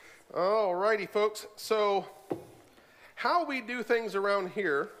All righty, folks. So, how we do things around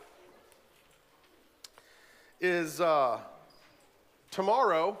here is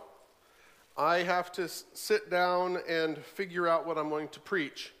tomorrow I have to sit down and figure out what I'm going to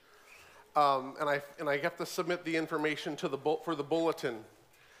preach, and I have to submit the information to for the bulletin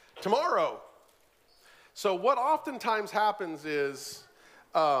tomorrow. So, what oftentimes happens is,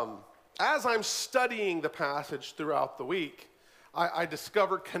 as I'm studying the passage throughout the week, I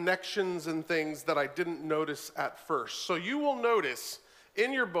discover connections and things that I didn't notice at first. So you will notice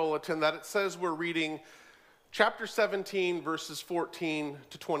in your bulletin that it says we're reading chapter 17, verses 14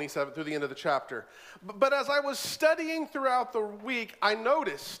 to 27 through the end of the chapter. But as I was studying throughout the week, I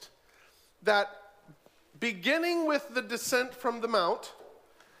noticed that beginning with the descent from the mount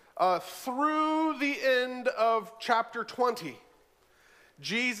through the end of chapter 20,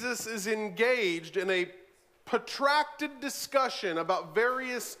 Jesus is engaged in a protracted discussion about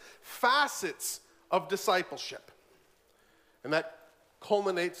various facets of discipleship. And that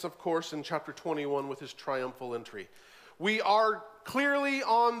culminates, of course, in chapter 21 with his triumphal entry. We are clearly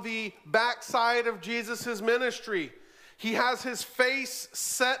on the backside of Jesus' ministry. He has his face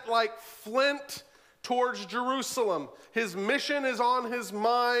set like flint towards Jerusalem. His mission is on his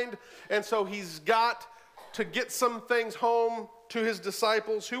mind, and so he's got to get some things home to his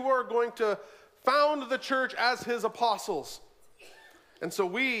disciples who are going to found the church as his apostles. And so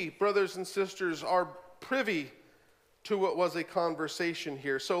we, brothers and sisters, are privy to what was a conversation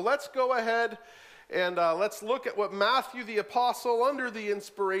here. So let's go ahead and let's look at what Matthew the apostle, under the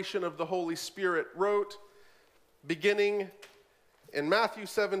inspiration of the Holy Spirit, wrote, beginning in Matthew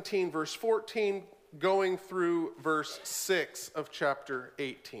 17, verse 14, going through verse 6 of chapter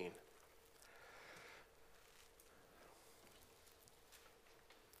 18.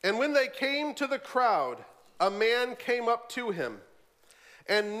 And when they came to the crowd, a man came up to him,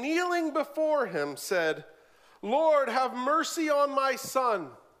 and kneeling before him said, "Lord, have mercy on my son,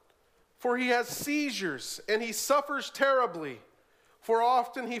 for he has seizures, and he suffers terribly. For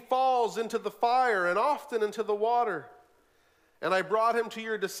often he falls into the fire, and often into the water. And I brought him to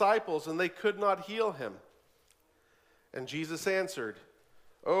your disciples, and they could not heal him." And Jesus answered,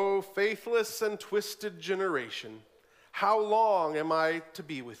 "O faithless and twisted generation, how long am I to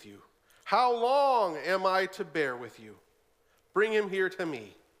be with you? How long am I to bear with you? Bring him here to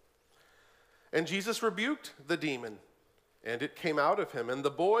me." And Jesus rebuked the demon, and it came out of him, and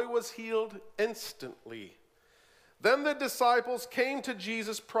the boy was healed instantly. Then the disciples came to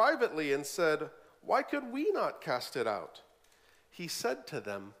Jesus privately and said, "Why could we not cast it out?" He said to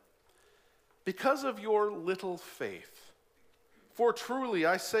them, "Because of your little faith. For truly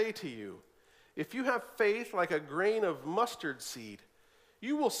I say to you, if you have faith like a grain of mustard seed,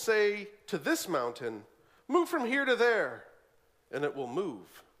 you will say to this mountain, 'Move from here to there,' and it will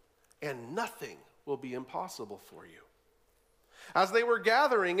move, and nothing will be impossible for you." As they were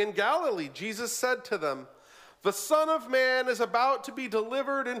gathering in Galilee, Jesus said to them, "The Son of Man is about to be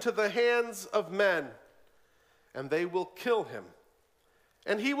delivered into the hands of men, and they will kill him.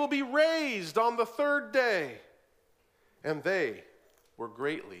 And he will be raised on the third day." And they were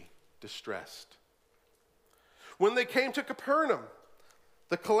greatly distressed. When they came to Capernaum,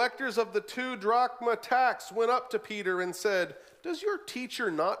 the collectors of the 2 drachma tax went up to Peter and said, "Does your teacher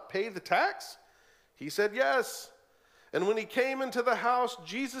not pay the tax?" He said, "Yes." And when he came into the house,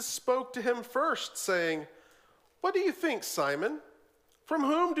 Jesus spoke to him first, saying, "What do you think, Simon? From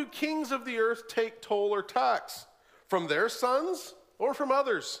whom do kings of the earth take toll or tax? From their sons or from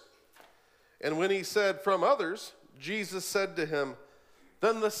others?" And when he said, "From others," Jesus said to him,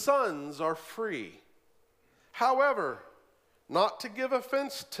 "Then the sons are free. However, not to give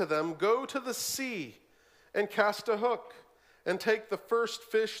offense to them, go to the sea and cast a hook and take the first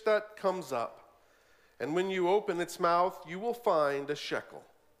fish that comes up. And when you open its mouth, you will find a shekel.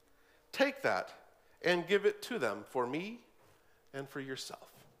 Take that and give it to them for me and for yourself."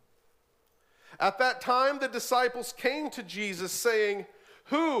 At that time, the disciples came to Jesus saying,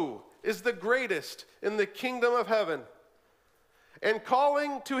 "Who is the greatest in the kingdom of heaven?" And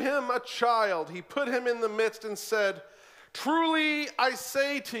calling to him a child, he put him in the midst and said, "Truly I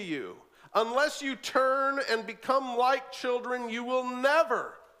say to you, unless you turn and become like children, you will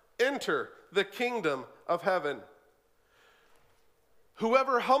never enter the kingdom of heaven.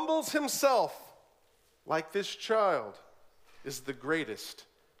 Whoever humbles himself like this child is the greatest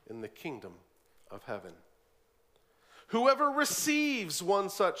in the kingdom of heaven. Whoever receives one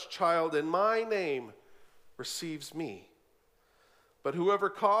such child in my name receives me. But whoever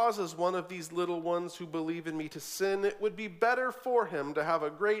causes one of these little ones who believe in me to sin, it would be better for him to have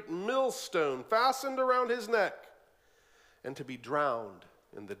a great millstone fastened around his neck and to be drowned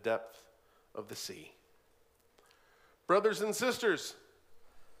in the depth of the sea. Brothers and sisters,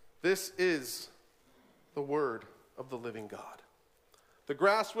 this is the word of the living God. The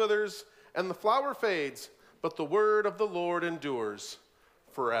grass withers and the flower fades, but the word of the Lord endures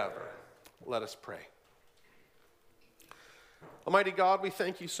forever. Let us pray. Almighty God, we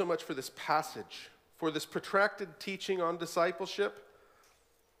thank you so much for this passage, for this protracted teaching on discipleship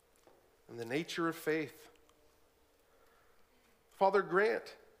and the nature of faith. Father,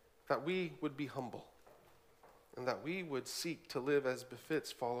 grant that we would be humble and that we would seek to live as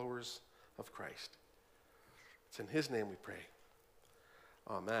befits followers of Christ. It's in his name we pray.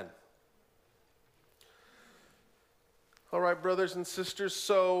 Amen. All right, brothers and sisters,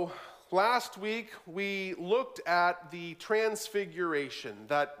 so last week we looked at the Transfiguration,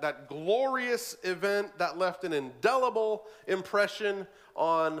 that glorious event that left an indelible impression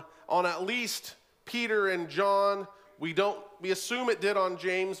on at least Peter and John. We assume it did on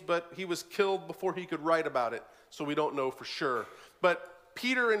James, but he was killed before he could write about it, so we don't know for sure. But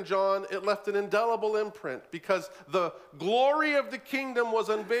Peter and John, it left an indelible imprint because the glory of the kingdom was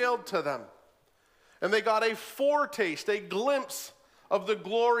unveiled to them. And they got a foretaste, a glimpse of the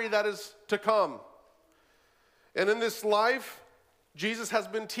glory that is to come. And in this life, Jesus has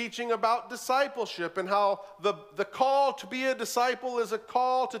been teaching about discipleship and how the call to be a disciple is a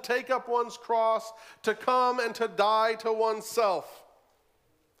call to take up one's cross, to come and to die to oneself.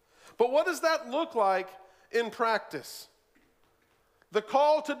 But what does that look like in practice? The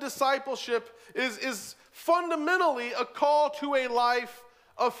call to discipleship is fundamentally a call to a life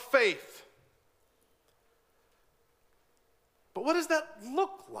of faith. But what does that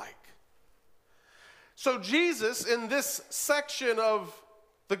look like? So Jesus, in this section of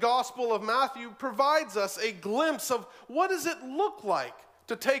the Gospel of Matthew, provides us a glimpse of what does it look like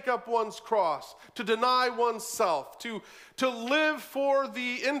to take up one's cross, to deny oneself, to live for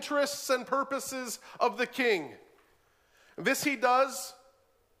the interests and purposes of the King. This he does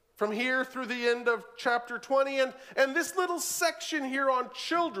from here through the end of chapter 20. And this little section here on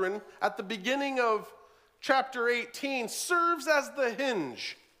children at the beginning of chapter 18 serves as the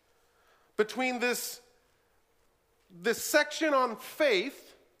hinge between this section on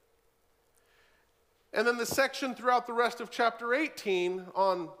faith and then the section throughout the rest of chapter 18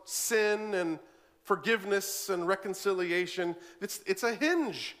 on sin and forgiveness and reconciliation. It's a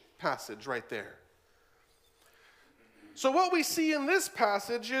hinge passage right there. So what we see in this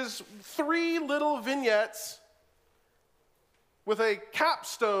passage is 3 little vignettes with a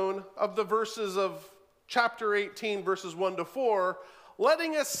capstone of the verses of chapter 18, verses 1 to 4,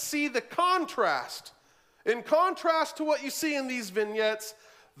 letting us see the contrast. In contrast to what you see in these vignettes,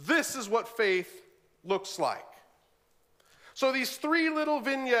 this is what faith looks like. So these 3 little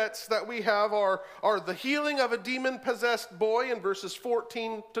vignettes that we have are the healing of a demon-possessed boy in verses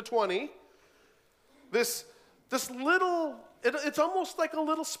 14 to 20. This little, it's almost like a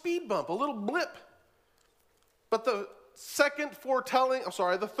little speed bump, a little blip. But the third foretelling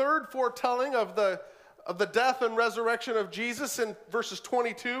of the death and resurrection of Jesus in verses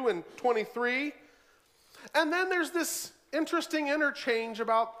 22 and 23. And then there's this interesting interchange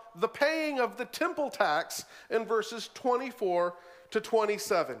about the paying of the temple tax in verses 24 to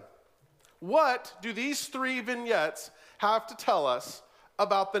 27. What do these 3 vignettes have to tell us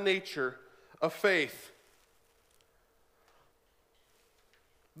about the nature of faith?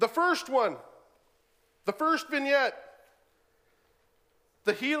 The first vignette,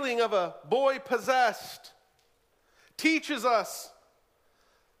 the healing of a boy possessed, teaches us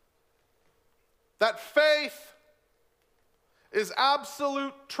that faith is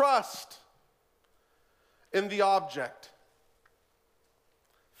absolute trust in the object.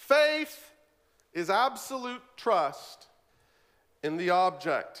 Faith is absolute trust in the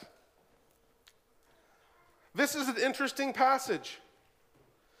object. This is an interesting passage.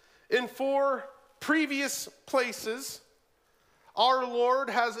 In 4 previous places, our Lord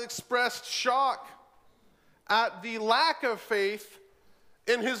has expressed shock at the lack of faith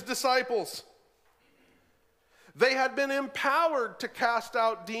in his disciples. They had been empowered to cast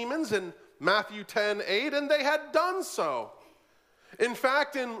out demons in Matthew 10:8, and they had done so. In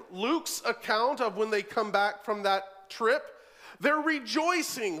fact, in Luke's account of when they come back from that trip, they're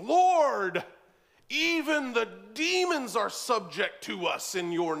rejoicing, "Lord, even the demons are subject to us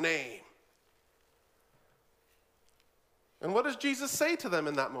in your name." And what does Jesus say to them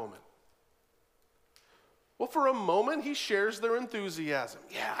in that moment? Well, for a moment, he shares their enthusiasm.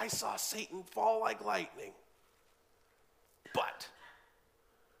 "Yeah, I saw Satan fall like lightning. But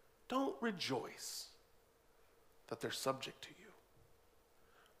don't rejoice that they're subject to you.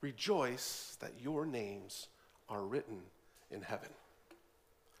 Rejoice that your names are written in heaven."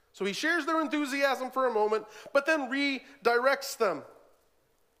 So he shares their enthusiasm for a moment, but then redirects them.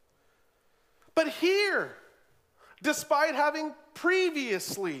 But here, despite having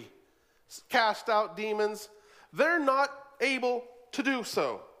previously cast out demons, they're not able to do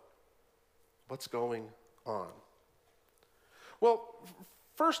so. What's going on? Well,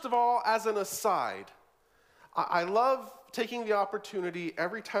 first of all, as an aside, I love taking the opportunity,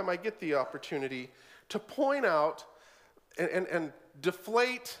 every time I get the opportunity, to point out and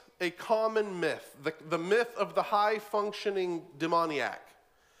deflate a common myth, the myth of the high-functioning demoniac.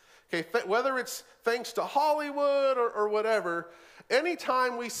 Okay, whether it's thanks to Hollywood or whatever,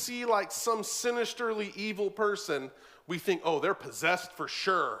 anytime we see like some sinisterly evil person, we think, oh, they're possessed for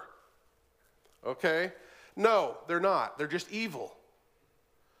sure. Okay? No, they're not. They're just evil.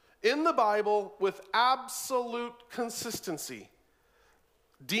 In the Bible, with absolute consistency,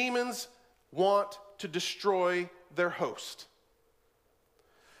 demons want to destroy their host.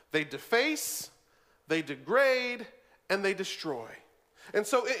 They deface, they degrade, and they destroy. And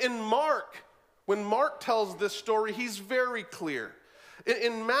so in Mark, when Mark tells this story, he's very clear.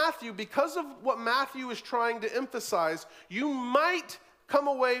 In Matthew, because of what Matthew is trying to emphasize, you might come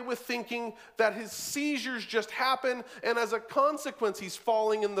away with thinking that his seizures just happen, and as a consequence, he's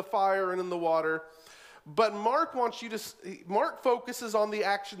falling in the fire and in the water. But Mark focuses on the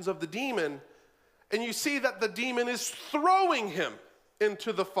actions of the demon, and you see that the demon is throwing him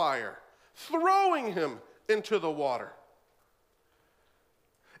into the fire, throwing him into the water.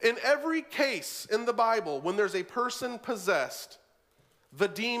 In every case in the Bible, when there's a person possessed, the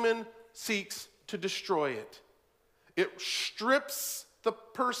demon seeks to destroy it. It strips the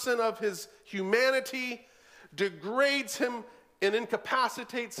person of his humanity, degrades him and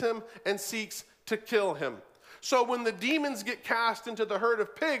incapacitates him, and seeks to kill him. So when the demons get cast into the herd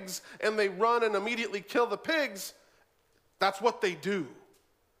of pigs and they run and immediately kill the pigs, that's what they do.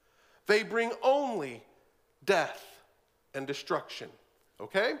 They bring only death and destruction.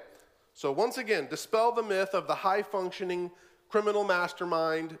 Okay? So once again, dispel the myth of the high-functioning criminal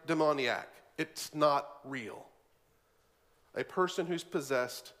mastermind demoniac. It's not real. A person who's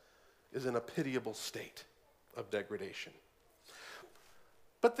possessed is in a pitiable state of degradation.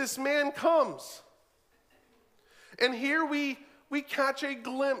 But this man comes. And here we catch a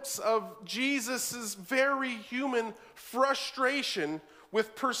glimpse of Jesus' very human frustration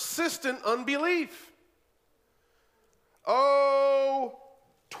with persistent unbelief. Oh,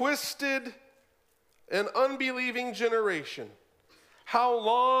 twisted and unbelieving generation. How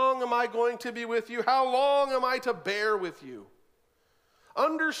long am I going to be with you? How long am I to bear with you?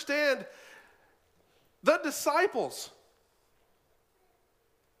 Understand, the disciples,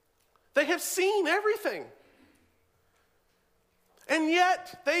 they have seen everything. And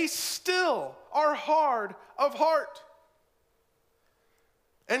yet, they still are hard of heart.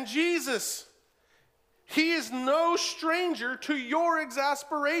 And Jesus, he is no stranger to your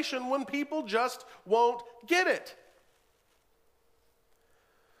exasperation when people just won't get it.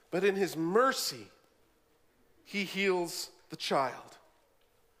 But in his mercy, he heals the child.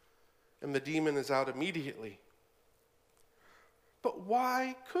 And the demon is out immediately. But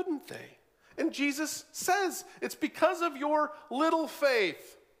why couldn't they? And Jesus says, it's because of your little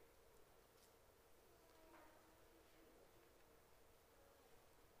faith.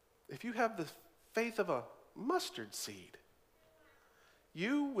 If you have the faith of a mustard seed,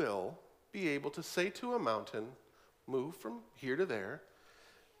 you will be able to say to a mountain, move from here to there,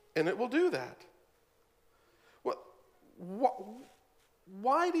 and it will do that. What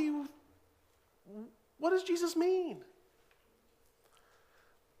does Jesus mean?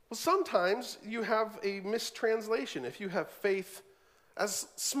 Well, sometimes you have a mistranslation if you have faith as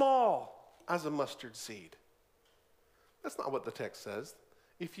small as a mustard seed. That's not what the text says.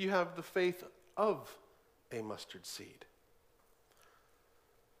 If you have the faith of a mustard seed.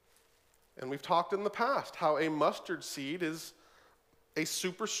 And we've talked in the past how a mustard seed is a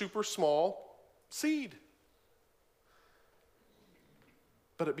super, super small seed.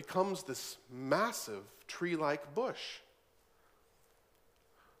 But it becomes this massive tree-like bush.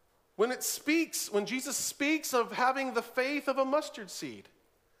 When Jesus speaks of having the faith of a mustard seed,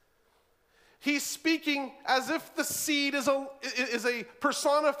 he's speaking as if the seed is a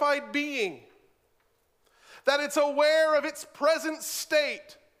personified being, that it's aware of its present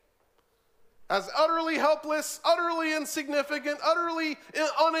state as utterly helpless, utterly insignificant, utterly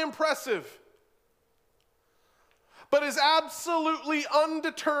unimpressive, but is absolutely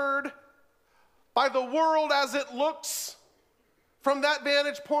undeterred by the world as it looks from that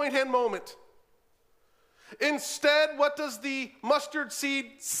vantage point and moment. Instead, what does the mustard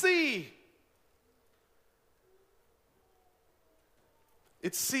seed see?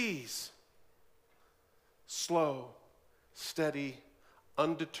 It sees slow, steady,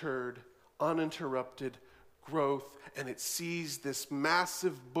 undeterred, uninterrupted growth, and it sees this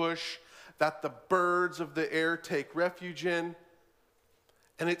massive bush that the birds of the air take refuge in,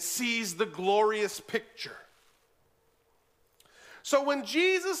 and it sees the glorious picture. So when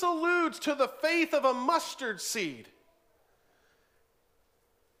Jesus alludes to the faith of a mustard seed,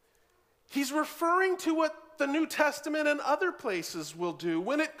 he's referring to what the New Testament and other places will do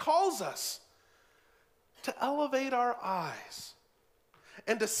when it calls us to elevate our eyes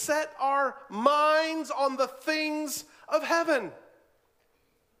and to set our minds on the things of heaven.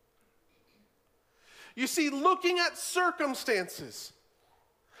 You see, looking at circumstances,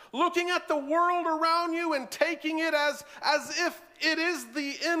 looking at the world around you and taking it as if it is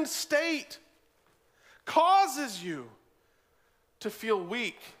the end state, causes you to feel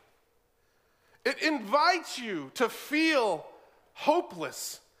weak. It invites you to feel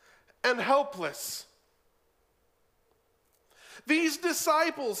hopeless and helpless. These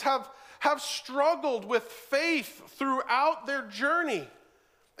disciples have struggled with faith throughout their journey.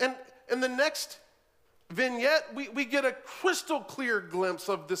 And in the next vignette, we get a crystal clear glimpse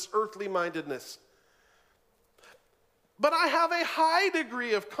of this earthly mindedness. But I have a high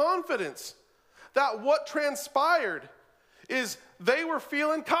degree of confidence that what transpired is they were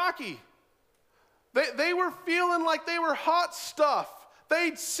feeling cocky. They were feeling like they were hot stuff.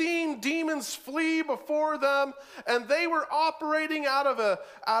 They'd seen demons flee before them, and they were operating out of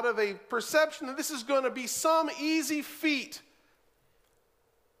a perception that this is going to be some easy feat.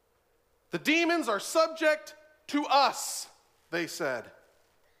 The demons are subject to us, they said.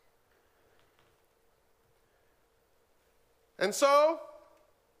 And so,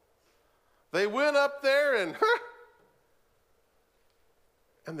 they went up there and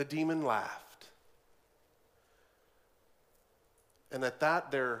the demon laughed. And at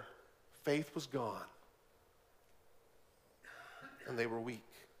that, their faith was gone. And they were weak.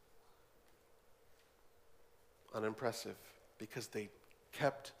 Unimpressive, because they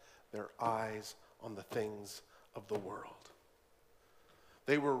kept their eyes on the things of the world.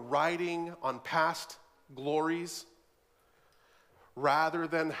 They were riding on past glories rather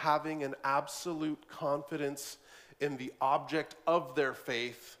than having an absolute confidence in the object of their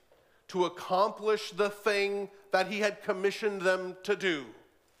faith to accomplish the thing that he had commissioned them to do.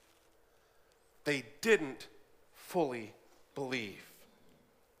 They didn't fully believe.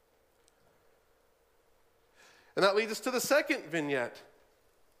 And that leads us to the second vignette.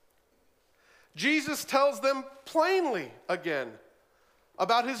 Jesus tells them plainly again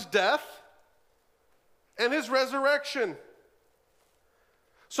about his death and his resurrection.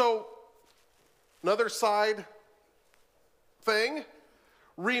 So, another side thing.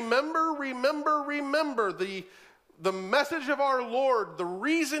 Remember the message of our Lord. The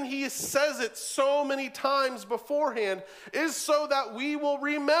reason he says it so many times beforehand is so that we will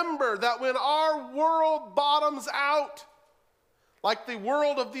remember that when our world bottoms out, like the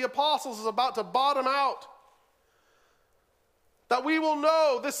world of the apostles is about to bottom out, that we will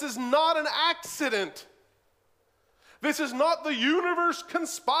know this is not an accident. This is not the universe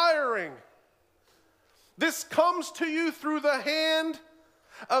conspiring. This comes to you through the hand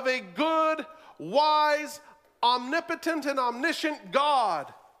of a good, wise, omnipotent, and omniscient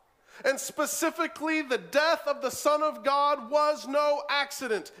God. And specifically, the death of the Son of God was no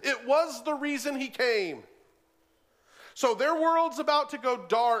accident. It was the reason he came. So their world's about to go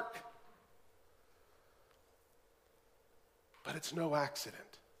dark. But it's no accident.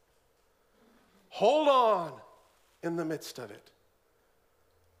 Hold on in the midst of it.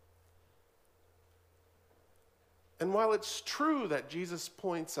 And while it's true that Jesus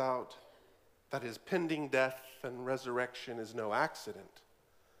points out that his pending death and resurrection is no accident,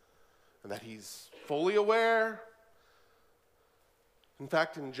 and that he's fully aware, in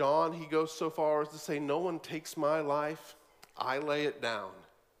fact, in John, he goes so far as to say, "No one takes my life, I lay it down."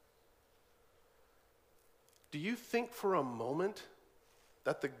 Do you think for a moment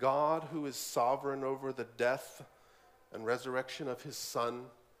that the God who is sovereign over the death and resurrection of his Son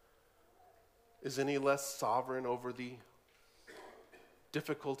is any less sovereign over the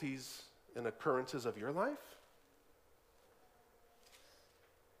difficulties and occurrences of your life?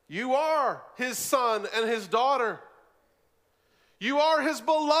 You are his son and his daughter. You are his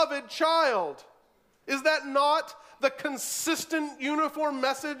beloved child. Is that not the consistent, uniform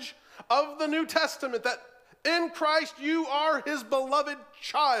message of the New Testament, that in Christ you are his beloved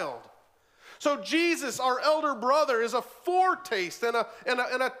child? So Jesus, our elder brother, is a foretaste and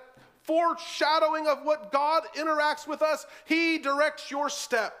a foreshadowing of what God interacts with us. He directs your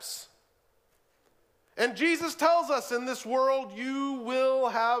steps. And Jesus tells us in this world you will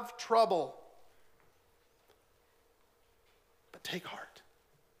have trouble. But take heart.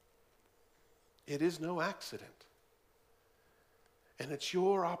 It is no accident. And it's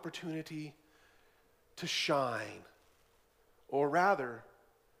your opportunity to shine. Or rather,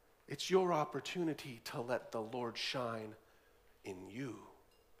 it's your opportunity to let the Lord shine in you,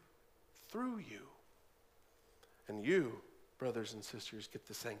 through you. And you, brothers and sisters, get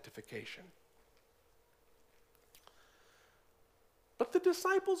the sanctification. But the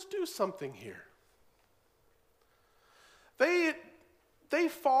disciples do something here. They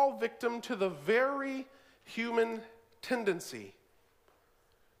fall victim to the very human tendency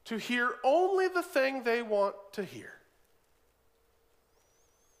to hear only the thing they want to hear.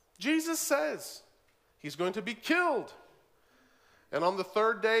 Jesus says he's going to be killed and on the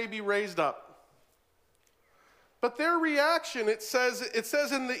third day be raised up. But their reaction, it says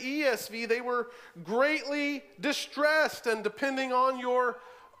in the ESV, they were greatly distressed, and depending on your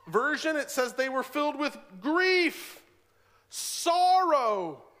version, it says they were filled with grief,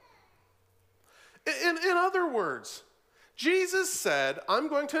 sorrow. In other words, Jesus said, I'm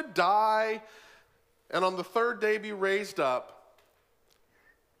going to die and on the third day be raised up.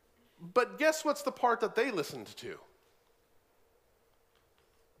 But guess what's the part that they listened to?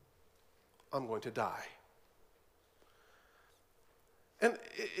 I'm going to die. And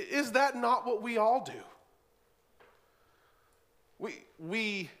is that not what we all do?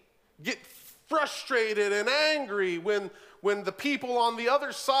 We get frustrated and angry when the people on the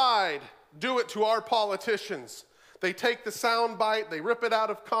other side do it to our politicians. They take the sound bite, they rip it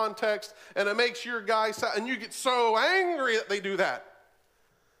out of context, and it makes your guy sound, and you get so angry that they do that.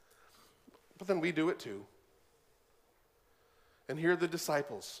 But then we do it too. And here the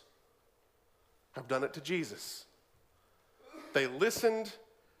disciples have done it to Jesus. They listened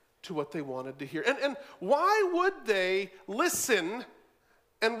to what they wanted to hear. And why would they listen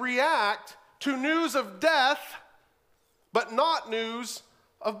and react to news of death, but not news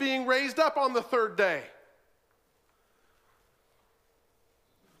of being raised up on the third day?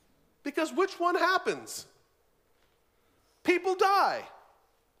 Because which one happens? People die.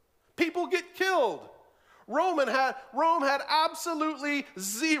 People get killed. Rome had absolutely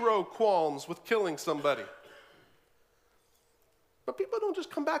zero qualms with killing somebody. But people don't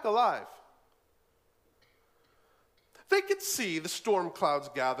just come back alive. They could see the storm clouds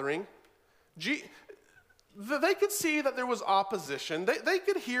gathering. They could see that there was opposition. They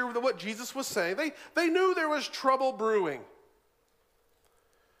could hear what Jesus was saying. They knew there was trouble brewing.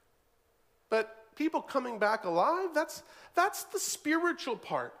 But people coming back alive, that's the spiritual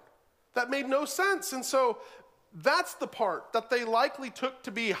part that made no sense. And so that's the part that they likely took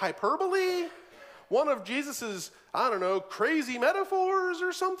to be hyperbole, one of Jesus's, crazy metaphors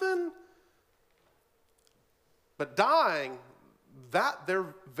or something. But dying, that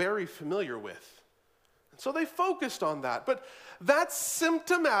they're very familiar with. And so they focused on that. But that's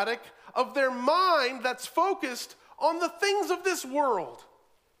symptomatic of their mind that's focused on the things of this world.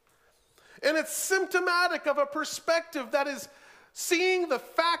 And it's symptomatic of a perspective that is seeing the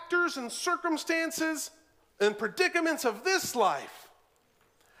factors and circumstances and predicaments of this life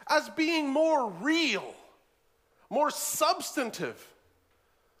as being more real, more substantive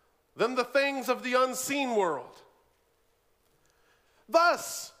than the things of the unseen world.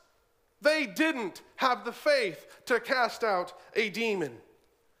 Thus, they didn't have the faith to cast out a demon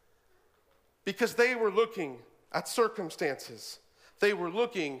because they were looking at circumstances. They were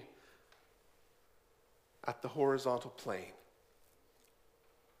looking at the horizontal plane.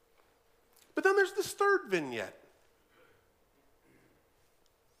 But then there's this third vignette.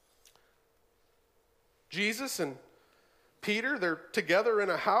 Jesus and Peter, they're together in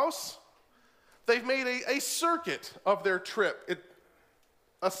a house. They've made a circuit of their trip.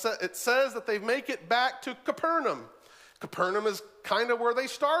 It says that they make it back to Capernaum. Capernaum is kind of where they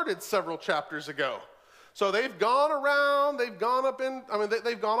started several chapters ago. So they've gone around, they've gone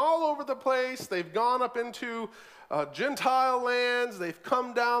all over the place. They've gone up into Gentile lands. They've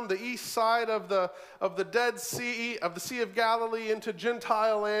come down the east side of the Dead Sea, of the Sea of Galilee into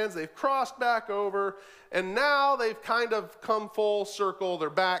Gentile lands. They've crossed back over, and now they've kind of come full circle. They're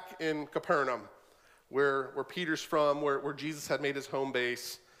back in Capernaum, where Peter's from, where Jesus had made his home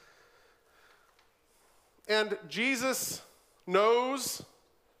base. And Jesus knows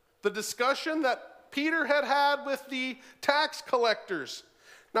the discussion that Peter had with the tax collectors.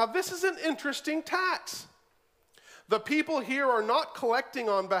 Now, this is an interesting tax. The people here are not collecting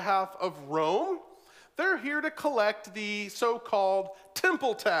on behalf of Rome. They're here to collect the so-called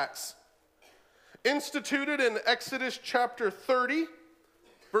temple tax, instituted in Exodus chapter 30.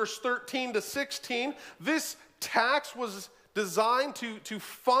 verse 13 to 16, this tax was designed to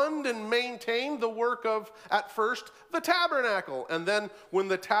fund and maintain the work of, at first, the tabernacle. And then when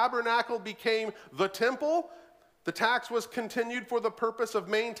the tabernacle became the temple, the tax was continued for the purpose of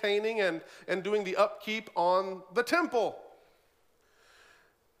maintaining and doing the upkeep on the temple.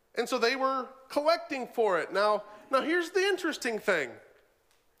 And so they were collecting for it. Now here's the interesting thing.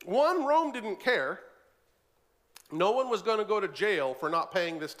 One, Rome didn't care. No one was going to go to jail for not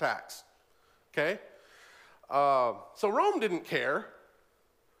paying this tax. Okay? So Rome didn't care.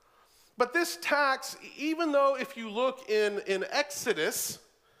 But this tax, even though if you look in Exodus,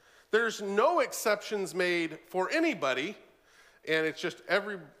 there's no exceptions made for anybody, and it's just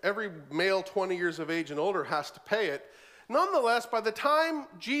every male 20 years of age and older has to pay it. Nonetheless, by the time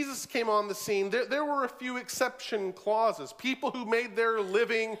Jesus came on the scene, there were a few exception clauses. People who made their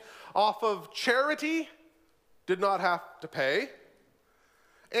living off of charity did not have to pay,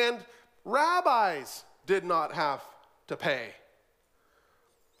 and rabbis did not have to pay.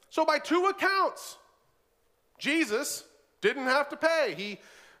 So by two accounts, Jesus didn't have to pay.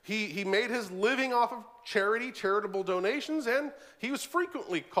 He made his living off of charity, charitable donations, and he was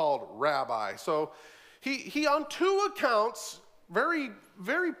frequently called rabbi. So he on two accounts, very,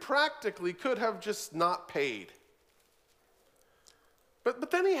 very practically, could have just not paid.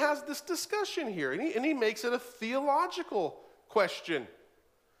 But then he has this discussion here, and he makes it a theological question.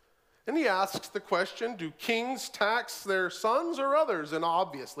 And he asks the question, do kings tax their sons or others? And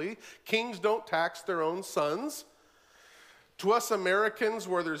obviously, kings don't tax their own sons. To us Americans,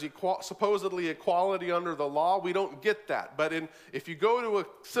 where there's supposedly equality under the law, we don't get that. But if you go to a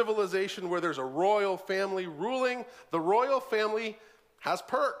civilization where there's a royal family ruling, the royal family has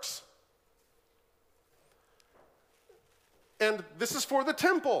perks. And this is for the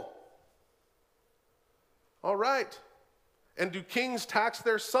temple. All right. And do kings tax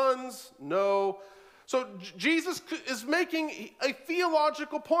their sons? No. So Jesus is making a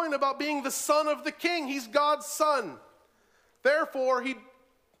theological point about being the son of the king. He's God's son. Therefore, he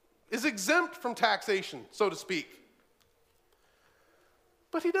is exempt from taxation, so to speak.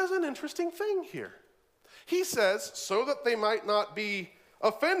 But he does an interesting thing here. He says, so that they might not be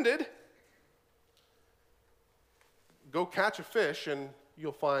offended, go catch a fish and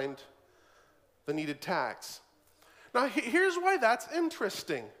you'll find the needed tax. Now, here's why that's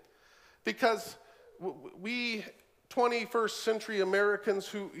interesting. Because we 21st century Americans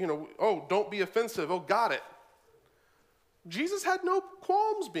who, don't be offensive, got it. Jesus had no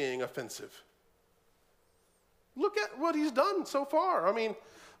qualms being offensive. Look at what he's done so far. I mean,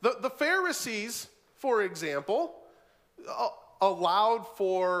 the Pharisees, for example, allowed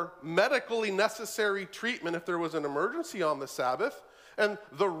for medically necessary treatment if there was an emergency on the Sabbath. And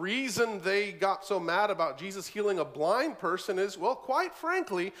the reason they got so mad about Jesus healing a blind person is, well, quite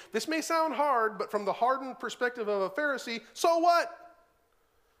frankly, this may sound hard, but from the hardened perspective of a Pharisee, so what?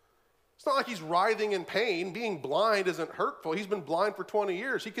 It's not like he's writhing in pain. Being blind isn't hurtful. He's been blind for 20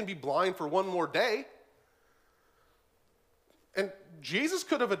 years. He can be blind for one more day. And Jesus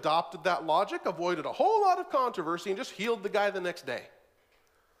could have adopted that logic, avoided a whole lot of controversy, and just healed the guy the next day.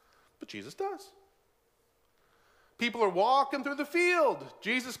 But Jesus does. People are walking through the field.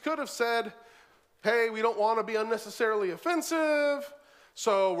 Jesus could have said, hey, we don't want to be unnecessarily offensive,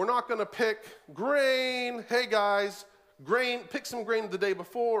 so we're not going to pick grain. Hey, guys, pick some grain the day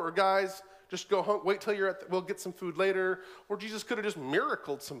before, or guys, just go wait till you're we'll get some food later. Or Jesus could have just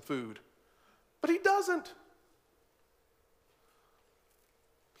miracled some food. But he doesn't.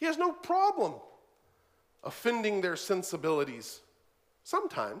 He has no problem offending their sensibilities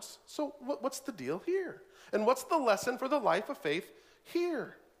sometimes. So what's the deal here? And what's the lesson for the life of faith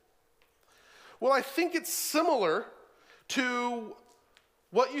here? Well, I think it's similar to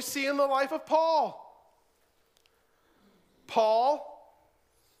what you see in the life of Paul. Paul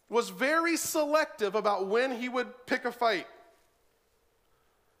was very selective about when he would pick a fight.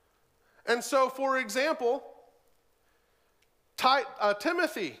 And so, for example,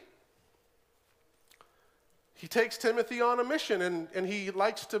 Timothy, he takes Timothy on a mission, and he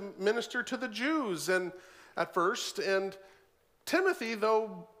likes to minister to the Jews at first. And Timothy,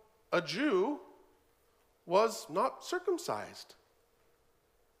 though a Jew, was not circumcised.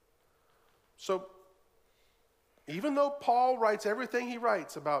 So even though Paul writes everything he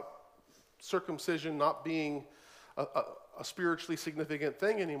writes about circumcision not being a spiritually significant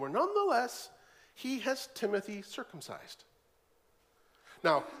thing anymore, nonetheless, he has Timothy circumcised.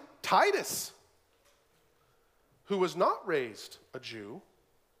 Now, Titus, who was not raised a Jew,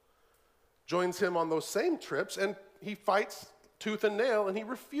 joins him on those same trips, and he fights tooth and nail, and he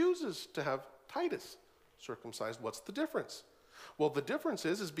refuses to have Titus circumcised. What's the difference? Well, the difference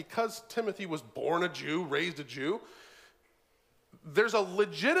is because Timothy was born a Jew, raised a Jew, there's a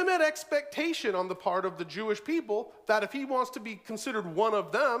legitimate expectation on the part of the Jewish people that if he wants to be considered one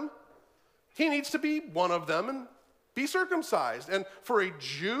of them, he needs to be one of them and be circumcised. And for a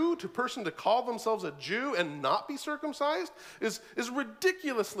person to call themselves a Jew and not be circumcised is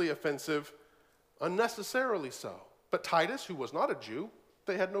ridiculously offensive, unnecessarily so. But Titus, who was not a Jew,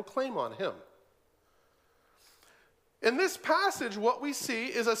 they had no claim on him. In this passage, what we see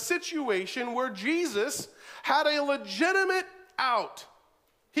is a situation where Jesus had a legitimate out.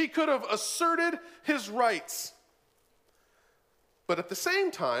 He could have asserted his rights. But at the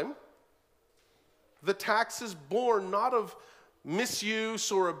same time, the tax is born not of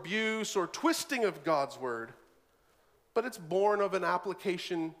misuse or abuse or twisting of God's word, but it's born of an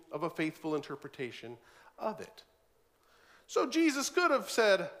application of a faithful interpretation of it. So Jesus could have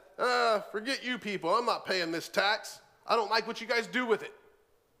said, forget you people, I'm not paying this tax. I don't like what you guys do with it.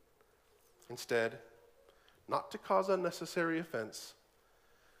 Instead, not to cause unnecessary offense,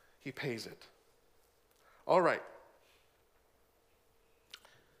 he pays it. All right.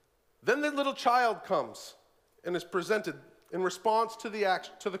 Then the little child comes and is presented in response to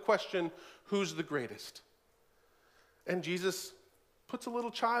the question, who's the greatest? And Jesus puts a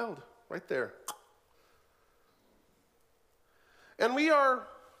little child right there. And we are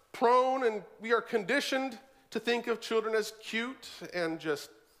prone and we are conditioned to think of children as cute and just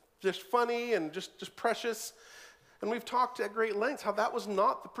funny and just precious. And we've talked at great lengths how that was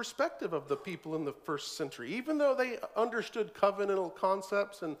not the perspective of the people in the first century. Even though they understood covenantal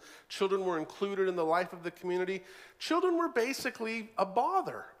concepts and children were included in the life of the community, children were basically a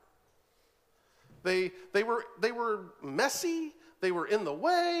bother. They were messy. They were in the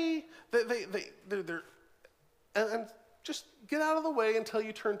way. And just get out of the way until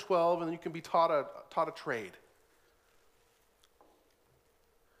you turn 12 and you can be taught a trade.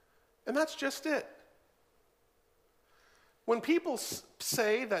 And that's just it. When people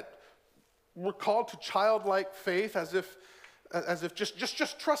say that we're called to childlike faith as if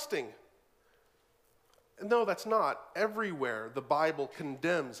just trusting, no, that's not. Everywhere the Bible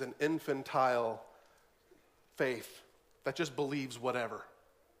condemns an infantile faith that just believes whatever.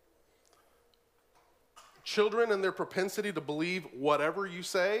 Children and their propensity to believe whatever you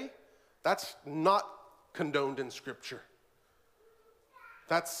say, that's not condoned in Scripture.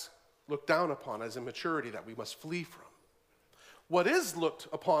 That's looked down upon as immaturity that we must flee from. What is looked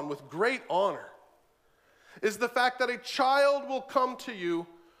upon with great honor is the fact that a child will come to you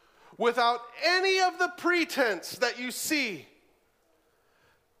without any of the pretense that you see.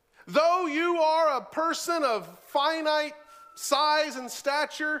 Though you are a person of finite size and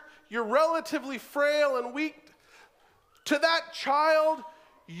stature, you're relatively frail and weak. To that child,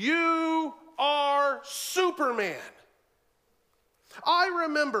 you are Superman. I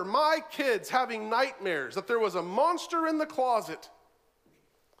remember my kids having nightmares that there was a monster in the closet.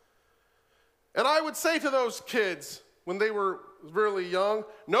 And I would say to those kids when they were really young,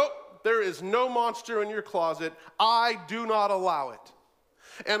 nope, there is no monster in your closet. I do not allow it.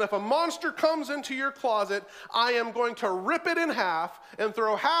 And if a monster comes into your closet, I am going to rip it in half and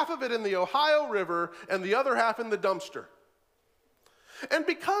throw half of it in the Ohio River and the other half in the dumpster. And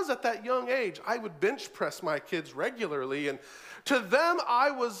because at that young age, I would bench press my kids regularly, and to them,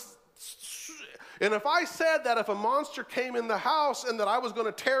 and if I said that if a monster came in the house and that I was going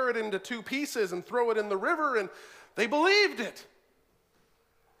to tear it into two pieces and throw it in the river, and they believed it.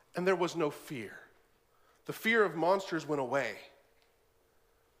 And there was no fear. The fear of monsters went away.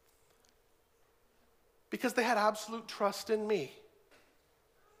 Because they had absolute trust in me.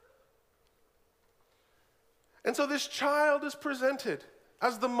 And so this child is presented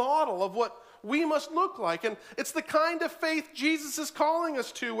as the model of what we must look like. And it's the kind of faith Jesus is calling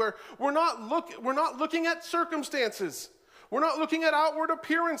us to, where we're not looking at circumstances. We're not looking at outward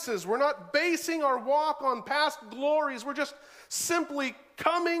appearances. We're not basing our walk on past glories. We're just simply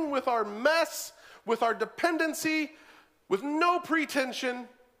coming with our mess, with our dependency, with no pretension,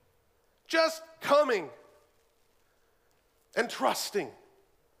 just coming and trusting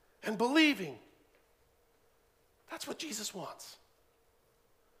and believing. That's what Jesus wants.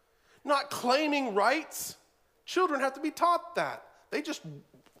 Not claiming rights. Children have to be taught that. They just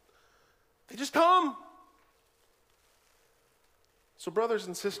come. So brothers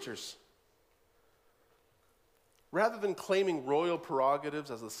and sisters, rather than claiming royal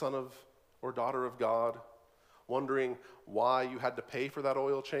prerogatives as the son of or daughter of God, wondering why you had to pay for that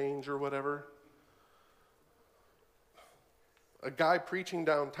oil change or whatever, a guy preaching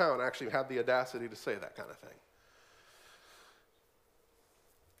downtown actually had the audacity to say that kind of thing.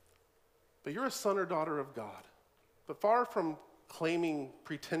 But you're a son or daughter of God. But far from claiming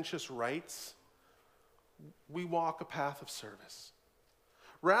pretentious rights, we walk a path of service.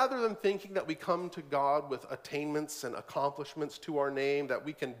 Rather than thinking that we come to God with attainments and accomplishments to our name that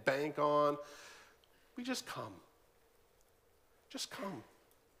we can bank on, we just come. Just come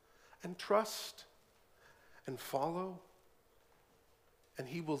and trust and follow, and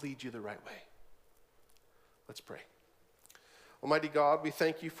he will lead you the right way. Let's pray. Almighty God, we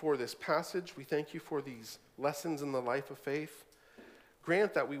thank you for this passage. We thank you for these lessons in the life of faith.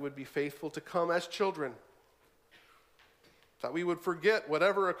 Grant that we would be faithful to come as children, that we would forget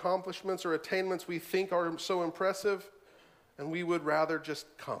whatever accomplishments or attainments we think are so impressive, and we would rather just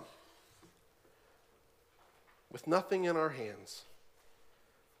come with nothing in our hands.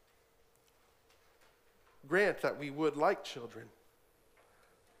 Grant that we would, like children,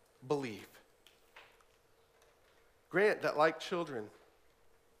 believe. Grant that, like children,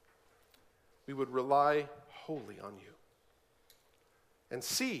 we would rely wholly on you and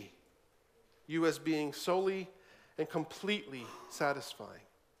see you as being solely and completely satisfying,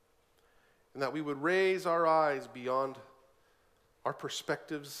 and that we would raise our eyes beyond our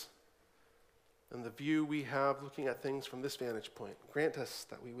perspectives and the view we have looking at things from this vantage point. Grant us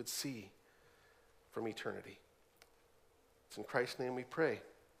that we would see from eternity. It's in Christ's name we pray.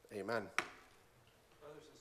 Amen.